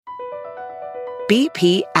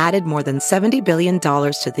BP added more than $70 billion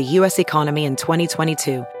to the U.S. economy in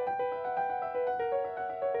 2022.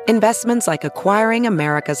 Investments like acquiring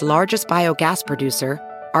America's largest biogas producer,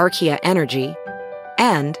 Archaea Energy,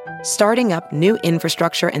 and starting up new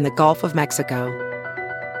infrastructure in the Gulf of Mexico.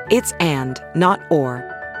 It's and, not or.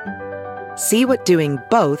 See what doing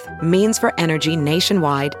both means for energy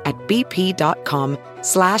nationwide at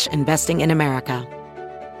bp.com/investing in America.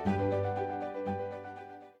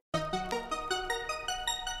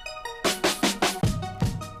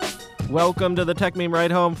 Welcome to the Tech Meme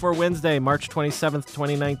Ride Home for Wednesday, March 27th,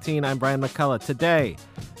 2019. I'm Brian McCullough. Today,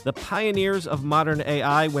 the pioneers of modern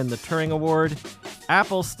AI win the Turing Award.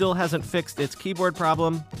 Apple still hasn't fixed its keyboard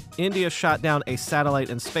problem. India shot down a satellite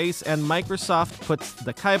in space, and Microsoft puts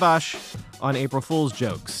the kibosh on April Fool's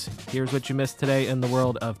jokes. Here's what you missed today in the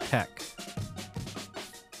world of tech.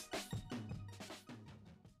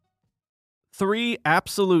 Three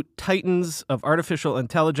absolute titans of artificial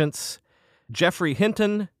intelligence, Geoffrey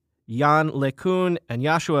Hinton, Yann LeCun, and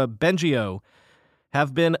Yoshua Bengio,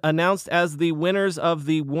 have been announced as the winners of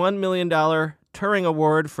the $1 million Turing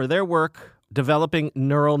Award for their work developing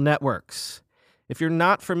neural networks. If you're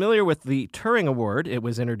not familiar with the Turing Award, it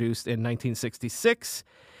was introduced in 1966,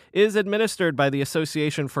 is administered by the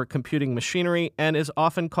Association for Computing Machinery, and is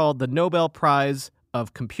often called the Nobel Prize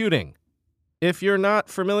of Computing. If you're not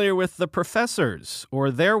familiar with the professors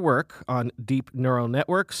or their work on deep neural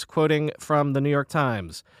networks, quoting from the New York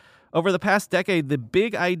Times, over the past decade, the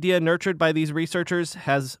big idea nurtured by these researchers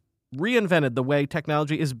has reinvented the way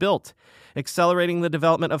technology is built, accelerating the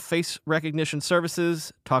development of face recognition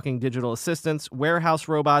services, talking digital assistants, warehouse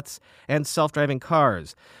robots, and self-driving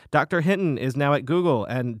cars. Dr. Hinton is now at Google,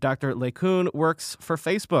 and Dr. LeCun works for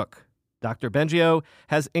Facebook. Dr. Bengio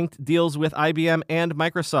has inked deals with IBM and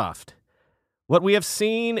Microsoft. What we have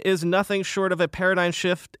seen is nothing short of a paradigm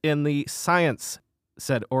shift in the science,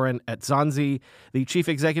 said Oren Etzonzi, the chief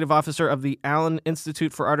executive officer of the Allen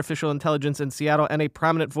Institute for Artificial Intelligence in Seattle and a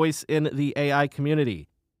prominent voice in the AI community.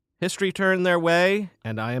 History turned their way,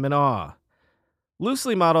 and I am in awe.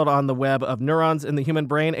 Loosely modeled on the web of neurons in the human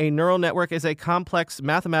brain, a neural network is a complex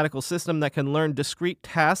mathematical system that can learn discrete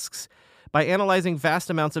tasks by analyzing vast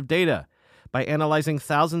amounts of data. By analyzing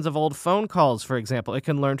thousands of old phone calls, for example, it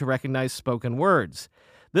can learn to recognize spoken words.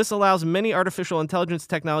 This allows many artificial intelligence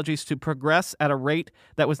technologies to progress at a rate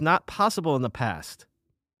that was not possible in the past.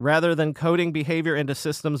 Rather than coding behavior into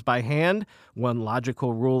systems by hand, one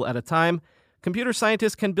logical rule at a time, computer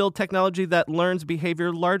scientists can build technology that learns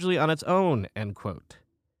behavior largely on its own, end quote.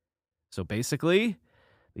 So basically,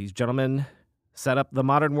 these gentlemen set up the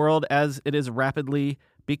modern world as it is rapidly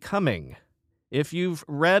becoming. If you've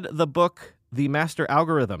read the book, The Master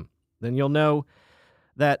Algorithm, then you'll know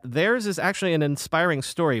that theirs is actually an inspiring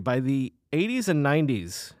story. By the 80s and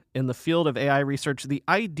 90s, in the field of AI research, the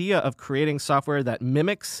idea of creating software that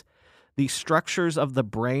mimics the structures of the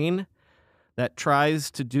brain, that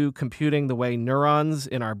tries to do computing the way neurons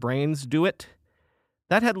in our brains do it,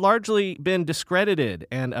 that had largely been discredited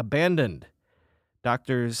and abandoned.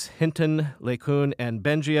 Doctors Hinton, LeCun, and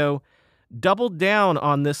Bengio doubled down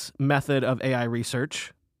on this method of AI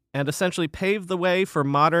research and essentially paved the way for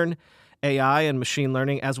modern AI and machine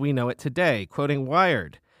learning as we know it today. Quoting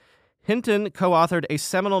Wired, Hinton co-authored a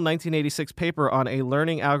seminal 1986 paper on a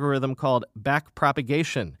learning algorithm called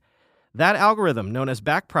backpropagation. That algorithm, known as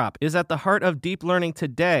backprop, is at the heart of deep learning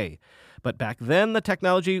today, but back then the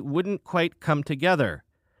technology wouldn't quite come together.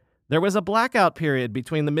 There was a blackout period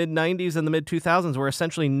between the mid-90s and the mid-2000s where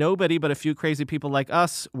essentially nobody but a few crazy people like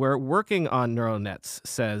us were working on neural nets,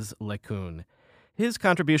 says LeCun. His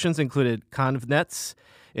contributions included ConvNets,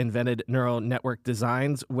 invented neural network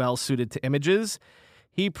designs well-suited to images.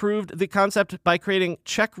 He proved the concept by creating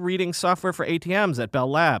check-reading software for ATMs at Bell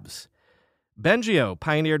Labs. Bengio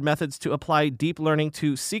pioneered methods to apply deep learning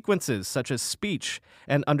to sequences such as speech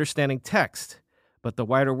and understanding text. But the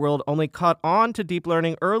wider world only caught on to deep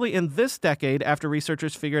learning early in this decade after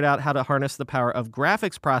researchers figured out how to harness the power of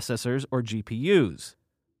graphics processors, or GPUs.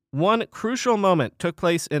 One crucial moment took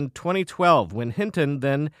place in 2012 when Hinton,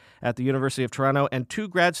 then at the University of Toronto, and two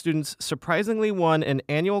grad students surprisingly won an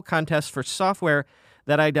annual contest for software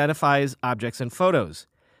that identifies objects in photos.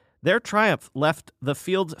 Their triumph left the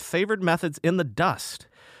field's favored methods in the dust,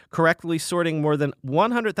 correctly sorting more than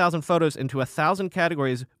 100,000 photos into 1,000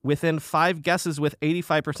 categories within 5 guesses with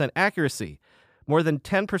 85% accuracy, more than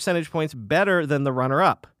 10 percentage points better than the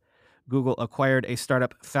runner-up. Google acquired a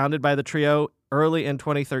startup founded by the trio early in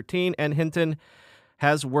 2013, and Hinton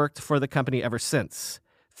has worked for the company ever since.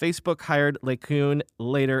 Facebook hired LeCun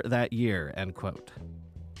later that year, end quote.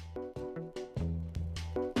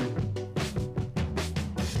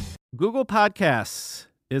 Google Podcasts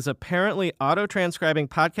is apparently auto-transcribing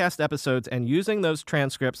podcast episodes and using those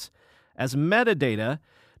transcripts as metadata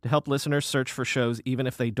to help listeners search for shows even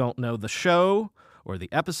if they don't know the show or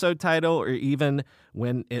the episode title or even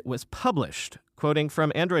when it was published, quoting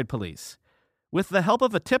from Android Police. With the help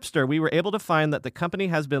of a tipster, we were able to find that the company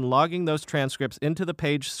has been logging those transcripts into the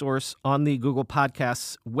page source on the Google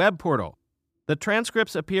Podcasts web portal. The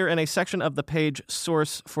transcripts appear in a section of the page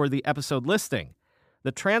source for the episode listing.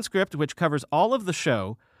 The transcript, which covers all of the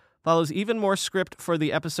show, follows even more script for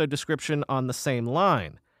the episode description on the same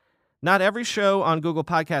line. Not every show on Google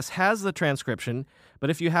Podcasts has the transcription, but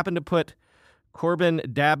if you happen to put Corbin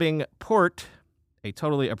Dabbing Port, a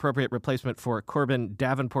totally appropriate replacement for Corbin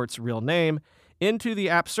Davenport's real name, into the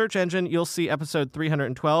app search engine, you'll see episode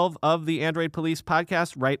 312 of the Android Police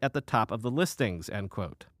podcast right at the top of the listings, end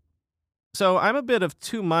quote. So I'm a bit of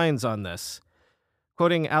two minds on this.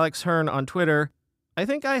 Quoting Alex Hearn on Twitter, I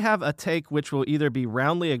think I have a take which will either be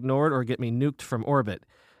roundly ignored or get me nuked from orbit.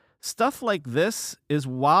 Stuff like this is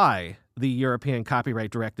why the European Copyright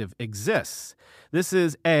Directive exists. This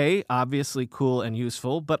is A, obviously cool and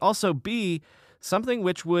useful, but also B, something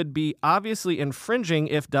which would be obviously infringing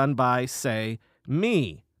if done by, say,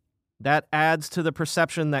 me. That adds to the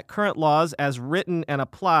perception that current laws as written and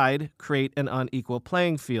applied create an unequal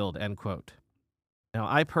playing field, end quote. Now,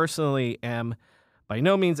 I personally am by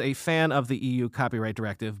no means a fan of the EU Copyright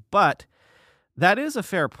Directive, but that is a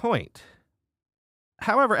fair point.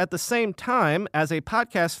 However, at the same time, as a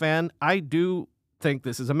podcast fan, I do think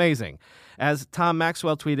this is amazing. As Tom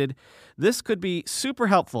Maxwell tweeted, this could be super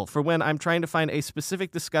helpful for when I'm trying to find a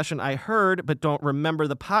specific discussion I heard but don't remember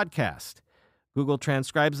the podcast. Google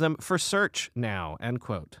transcribes them for search now, end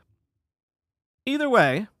quote. Either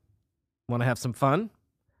way, want to have some fun?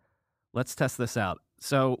 Let's test this out.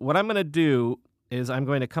 So what I'm going to do is I'm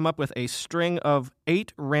going to come up with a string of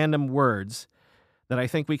 8 random words that I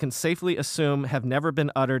think we can safely assume have never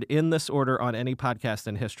been uttered in this order on any podcast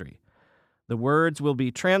in history. The words will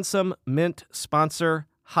be transom, mint, sponsor,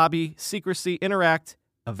 hobby, secrecy, interact,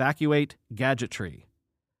 evacuate, gadgetry.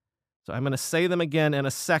 So I'm going to say them again in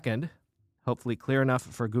a second, hopefully clear enough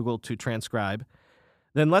for Google to transcribe.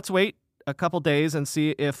 Then let's wait a couple days and see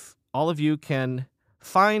if all of you can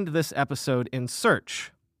find this episode in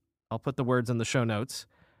search. I'll put the words in the show notes.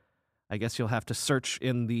 I guess you'll have to search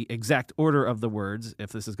in the exact order of the words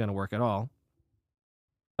if this is going to work at all.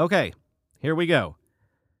 Okay, here we go.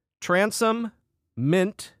 Transom,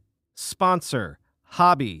 mint, sponsor,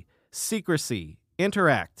 hobby, secrecy,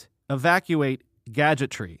 interact, evacuate,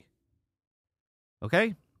 gadgetry.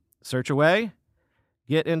 Okay, search away.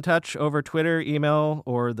 Get in touch over Twitter, email,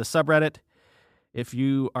 or the subreddit if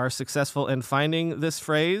you are successful in finding this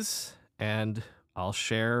phrase, and I'll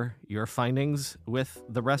share your findings with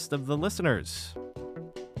the rest of the listeners.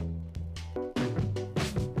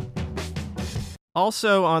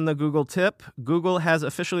 Also on the Google tip, Google has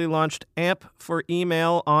officially launched AMP for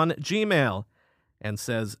email on Gmail and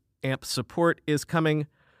says AMP support is coming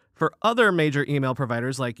for other major email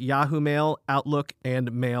providers like Yahoo Mail, Outlook,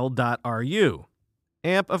 and Mail.ru.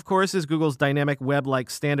 AMP, of course, is Google's dynamic web-like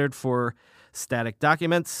standard for static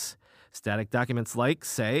documents like,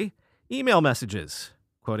 say, email messages,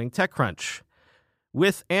 quoting TechCrunch.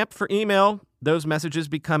 With AMP for email, those messages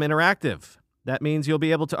become interactive. That means you'll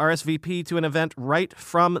be able to RSVP to an event right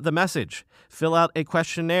from the message, fill out a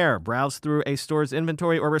questionnaire, browse through a store's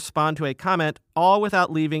inventory, or respond to a comment, all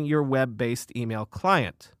without leaving your web-based email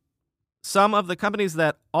client. Some of the companies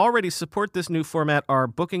that already support this new format are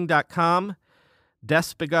Booking.com,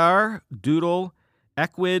 Despegar, Doodle,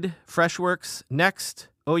 Ecwid, Freshworks, Next,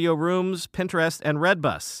 Oyo Rooms, Pinterest, and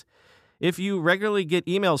Redbus. If you regularly get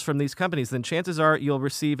emails from these companies, then chances are you'll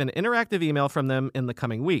receive an interactive email from them in the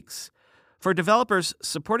coming weeks. For developers,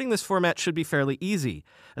 supporting this format should be fairly easy,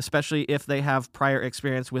 especially if they have prior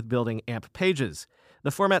experience with building AMP pages.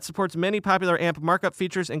 The format supports many popular AMP markup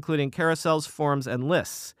features, including carousels, forms, and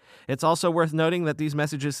lists. It's also worth noting that these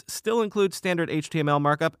messages still include standard HTML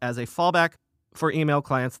markup as a fallback for email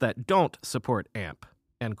clients that don't support AMP,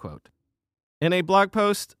 end quote. In a blog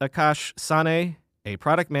post, Akash Sane, a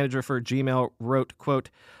product manager for Gmail, wrote,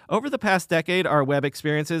 quote, "Over the past decade, our web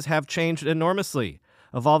experiences have changed enormously,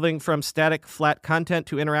 evolving from static, flat content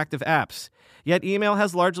to interactive apps. Yet email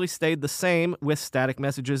has largely stayed the same, with static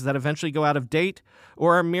messages that eventually go out of date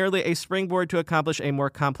or are merely a springboard to accomplish a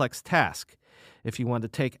more complex task. If you want to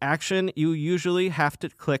take action, you usually have to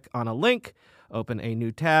click on a link, open a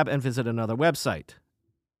new tab, and visit another website."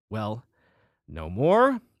 Well, no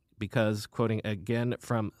more, because, quoting again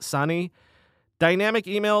from Sani, "Dynamic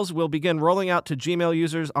emails will begin rolling out to Gmail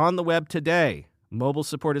users on the web today. Mobile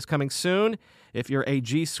support is coming soon. If you're a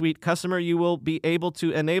G Suite customer, you will be able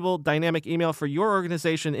to enable dynamic email for your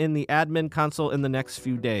organization in the admin console in the next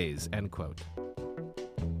few days, end quote.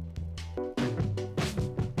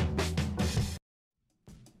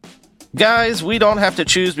 Guys, we don't have to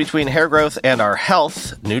choose between hair growth and our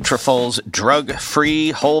health. Nutrafol's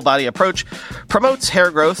drug-free whole-body approach promotes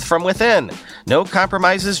hair growth from within. No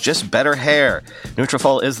compromises, just better hair.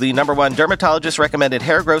 Nutrafol is the #1 dermatologist-recommended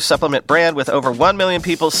hair growth supplement brand with over 1 million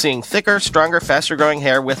people seeing thicker, stronger, faster-growing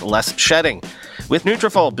hair with less shedding. With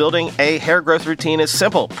Nutrafol, building a hair growth routine is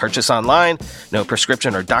simple. Purchase online, no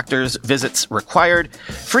prescription or doctor's visits required.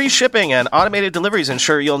 Free shipping and automated deliveries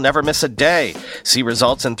ensure you'll never miss a day. See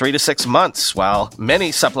results in 3 to 6 months. While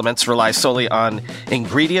many supplements rely solely on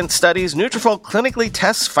ingredient studies, Nutrafol clinically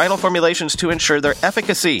tests final formulations to ensure their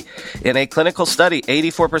efficacy. In a clinical study,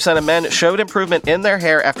 84% of men showed improvement in their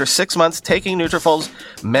hair after 6 months taking Nutrafol's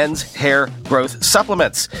men's hair growth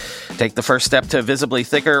supplements. Take the first step to visibly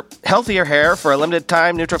thicker, healthier hair. For a limited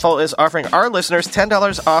time, Nutrafol is offering our listeners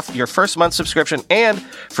 $10 off your first month subscription and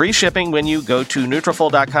free shipping when you go to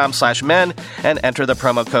Nutrafol.com/men and enter the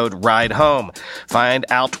promo code RIDEHOME. Find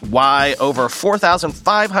out why over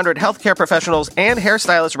 4,500 healthcare professionals and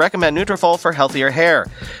hairstylists recommend Nutrafol for healthier hair.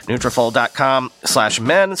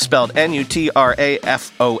 Nutrafol.com/men, spelled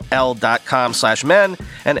Nutrafol.com/men,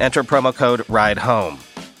 and enter promo code RIDEHOME.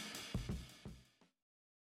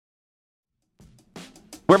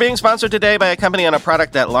 We're being sponsored today by a company on a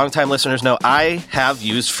product that longtime listeners know I have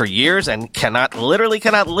used for years and cannot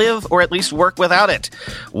live or at least work without it.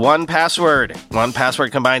 1Password.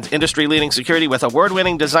 1Password combines industry-leading security with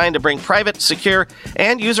award-winning design to bring private, secure,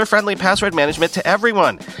 and user-friendly password management to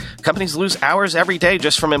everyone. Companies lose hours every day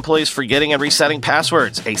just from employees forgetting and resetting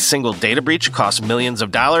passwords. A single data breach costs millions of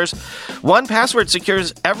dollars. 1Password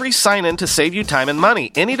secures every sign-in to save you time and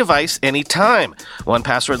money, any device, anytime.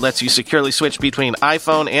 1Password lets you securely switch between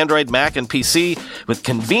iPhone, Android, Mac, and PC with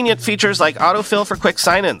convenient features like autofill for quick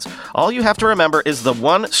sign-ins. All you have to remember is the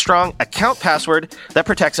one strong account password that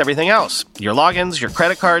protects everything else. Your logins, your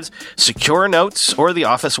credit cards, secure notes, or the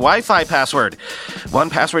office Wi-Fi password.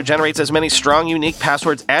 1Password generates as many strong, unique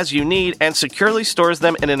passwords as you need and securely stores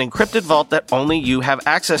them in an encrypted vault that only you have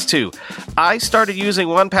access to. I started using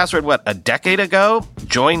 1Password, a decade ago?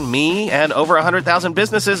 Join me and over 100,000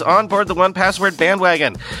 businesses on board the 1Password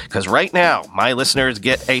bandwagon. Because right now, my listeners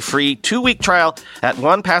get a free 2-week trial at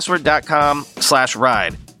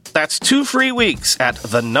 1password.com/ride. That's 2 free weeks at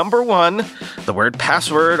the number 1, the word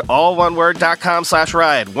password, all one word,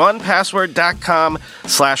 .com/ride.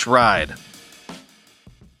 1password.com/ride.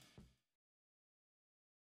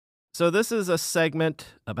 So this is a segment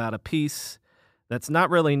about a piece that's not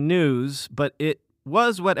really news, but it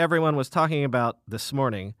was what everyone was talking about this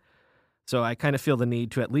morning. So I kind of feel the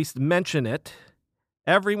need to at least mention it.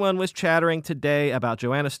 Everyone was chattering today about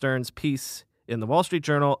Joanna Stern's piece in the Wall Street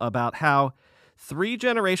Journal about how 3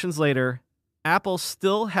 generations later, Apple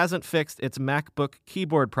still hasn't fixed its MacBook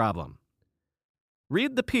keyboard problem.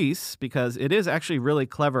 Read the piece because it is actually really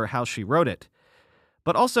clever how she wrote it.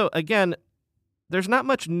 But also, again, there's not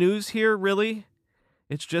much news here, really.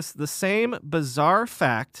 It's just the same bizarre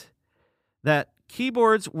fact that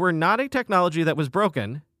keyboards were not a technology that was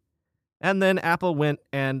broken, and then Apple went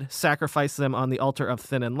and sacrificed them on the altar of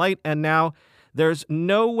thin and light, and now there's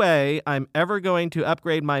no way I'm ever going to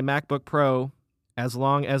upgrade my MacBook Pro as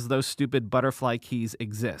long as those stupid butterfly keys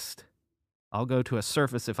exist. I'll go to a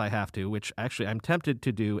Surface if I have to, which actually I'm tempted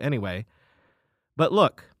to do anyway. But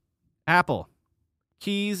look, Apple,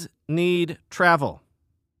 keys need travel.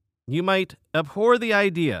 You might abhor the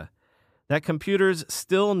idea that computers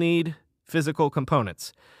still need physical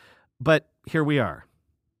components, but here we are.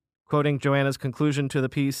 Quoting Joanna's conclusion to the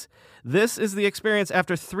piece, "This is the experience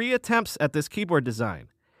after 3 attempts at this keyboard design.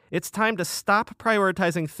 It's time to stop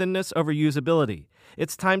prioritizing thinness over usability.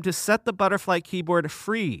 It's time to set the butterfly keyboard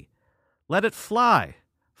free. Let it fly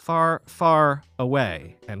far, far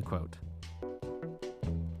away," end quote.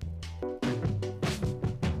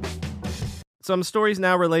 Some stories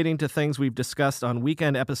now relating to things we've discussed on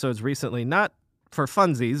weekend episodes recently, not for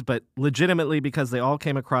funsies, but legitimately because they all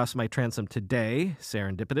came across my transom today,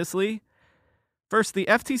 serendipitously. First, the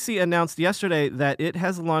FTC announced yesterday that it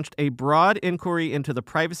has launched a broad inquiry into the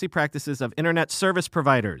privacy practices of internet service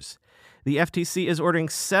providers. The FTC is ordering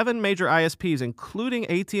 7 major ISPs, including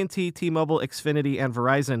AT&T, T-Mobile, Xfinity, and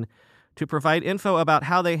Verizon, to provide info about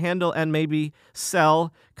how they handle and maybe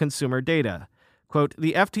sell consumer data. Quote,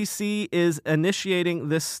 "The FTC is initiating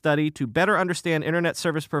this study to better understand internet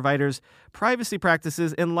service providers' privacy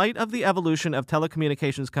practices in light of the evolution of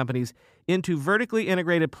telecommunications companies into vertically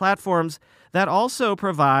integrated platforms that also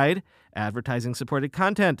provide advertising-supported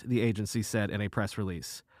content, the agency said in a press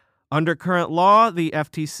release. Under current law, the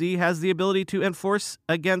FTC has the ability to enforce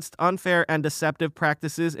against unfair and deceptive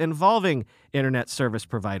practices involving internet service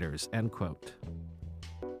providers, end quote.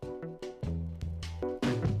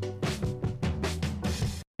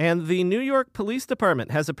 And the New York Police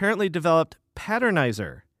Department has apparently developed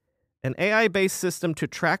Patternizer, an AI-based system to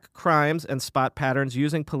track crimes and spot patterns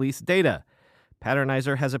using police data.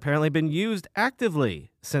 Patternizer has apparently been used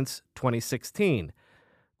actively since 2016.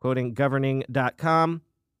 Quoting governing.com,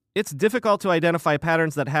 "It's difficult to identify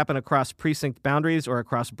patterns that happen across precinct boundaries or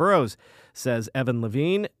across boroughs," says Evan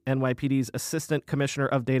Levine, NYPD's Assistant Commissioner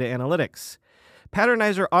of Data Analytics.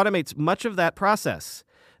 Patternizer automates much of that process.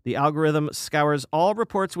 The algorithm scours all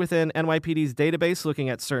reports within NYPD's database looking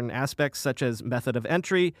at certain aspects such as method of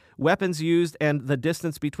entry, weapons used, and the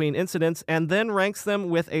distance between incidents, and then ranks them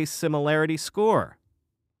with a similarity score.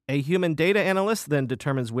 A human data analyst then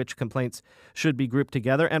determines which complaints should be grouped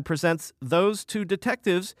together and presents those to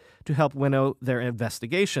detectives to help winnow their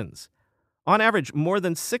investigations. On average, more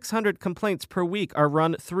than 600 complaints per week are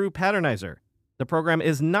run through Patternizer. The program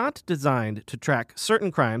is not designed to track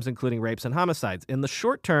certain crimes, including rapes and homicides. In the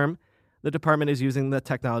short term, the department is using the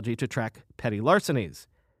technology to track petty larcenies.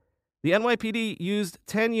 The NYPD used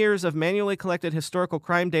 10 years of manually collected historical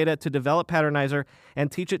crime data to develop Patternizer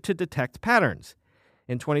and teach it to detect patterns.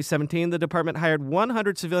 In 2017, the department hired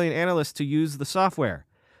 100 civilian analysts to use the software.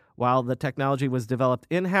 While the technology was developed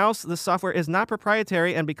in-house, the software is not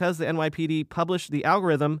proprietary, and because the NYPD published the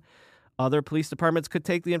algorithm, other police departments could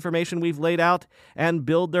take the information we've laid out and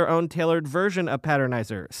build their own tailored version of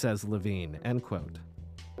Patternizer, says Levine, end quote.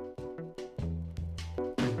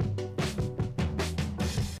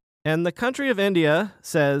 And the country of India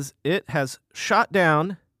says it has shot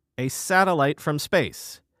down a satellite from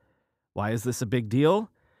space. Why is this a big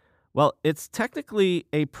deal? Well, it's technically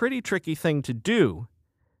a pretty tricky thing to do,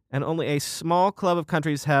 and only a small club of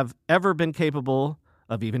countries have ever been capable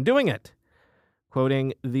of even doing it.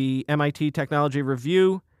 Quoting the MIT Technology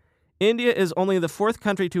Review, India is only the fourth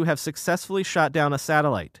country to have successfully shot down a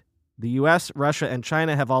satellite. The U.S., Russia, and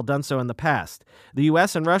China have all done so in the past. The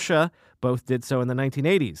U.S. and Russia both did so in the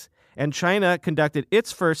 1980s, and China conducted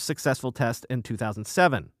its first successful test in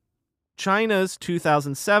 2007. China's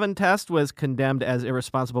 2007 test was condemned as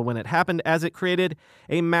irresponsible when it happened, as it created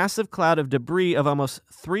a massive cloud of debris of almost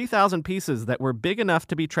 3,000 pieces that were big enough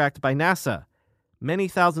to be tracked by NASA. Many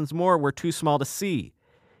thousands more were too small to see.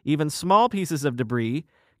 Even small pieces of debris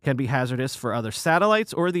can be hazardous for other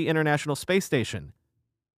satellites or the International Space Station.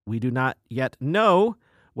 We do not yet know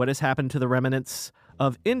what has happened to the remnants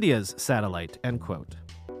of India's satellite, end quote.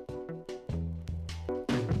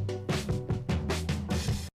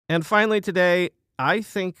 And finally today, I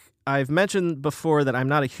think I've mentioned before that I'm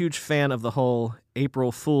not a huge fan of the whole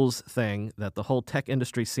April Fool's thing that the whole tech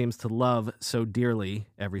industry seems to love so dearly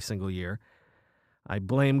every single year. I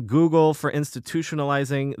blame Google for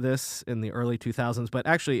institutionalizing this in the early 2000s, but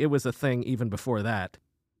actually it was a thing even before that.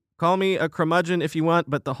 Call me a curmudgeon if you want,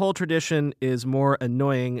 but the whole tradition is more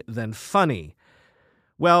annoying than funny.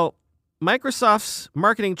 Well, Microsoft's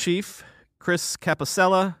marketing chief, Chris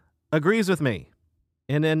Capocella, agrees with me.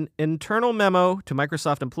 In an internal memo to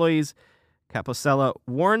Microsoft employees, Capocella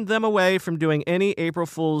warned them away from doing any April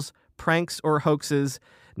Fool's pranks or hoaxes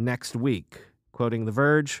next week. Quoting The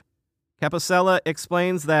Verge, Capocella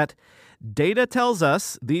explains that data tells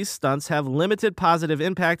us these stunts have limited positive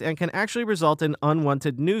impact and can actually result in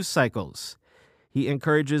unwanted news cycles. He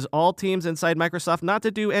encourages all teams inside Microsoft not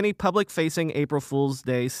to do any public-facing April Fool's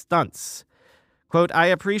Day stunts. Quote, "I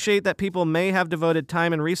appreciate that people may have devoted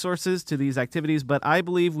time and resources to these activities, but I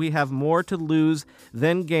believe we have more to lose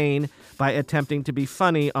than gain by attempting to be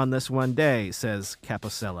funny on this one day," says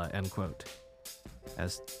Capocella, end quote.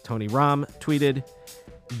 As Tony Rahm tweeted,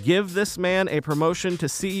 "Give this man a promotion to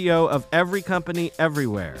CEO of every company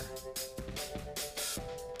everywhere."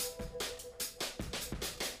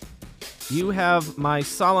 You have my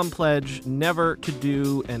solemn pledge never to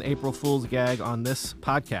do an April Fool's gag on this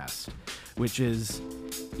podcast, which is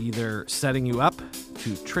either setting you up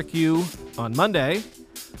to trick you on Monday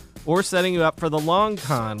or setting you up for the long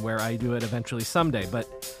con where I do it eventually someday. But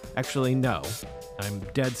actually, no, I'm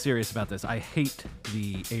dead serious about this. I hate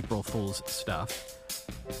the April Fool's stuff.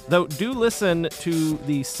 Though do listen to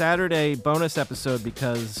the Saturday bonus episode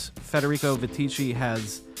because Federico Viticci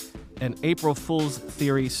has an April Fool's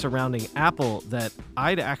theory surrounding Apple that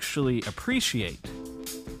I'd actually appreciate.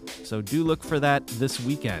 So do look for that this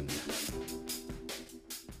weekend.